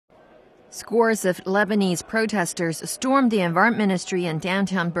Scores of Lebanese protesters stormed the Environment Ministry in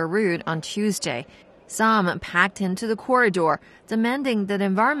downtown Beirut on Tuesday. Some packed into the corridor, demanding that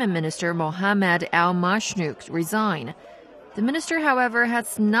Environment Minister Mohammed al-Mashnouk resign. The minister, however, has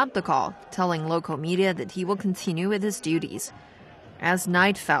snubbed the call, telling local media that he will continue with his duties. As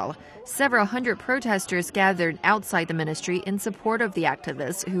night fell, several hundred protesters gathered outside the ministry in support of the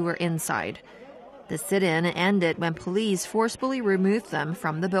activists who were inside. The sit-in ended when police forcibly removed them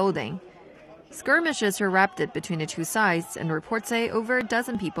from the building. Skirmishes erupted between the two sides, and reports say over a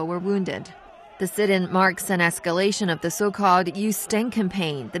dozen people were wounded. The sit-in marks an escalation of the so-called You Stink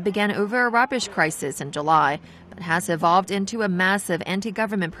campaign that began over a rubbish crisis in July, but has evolved into a massive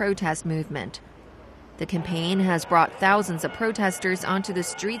anti-government protest movement. The campaign has brought thousands of protesters onto the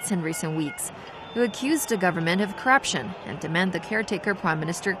streets in recent weeks, who accuse the government of corruption and demand the caretaker prime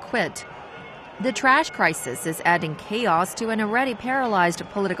minister quit. The trash crisis is adding chaos to an already paralyzed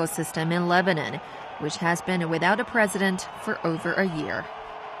political system in Lebanon, which has been without a president for over a year.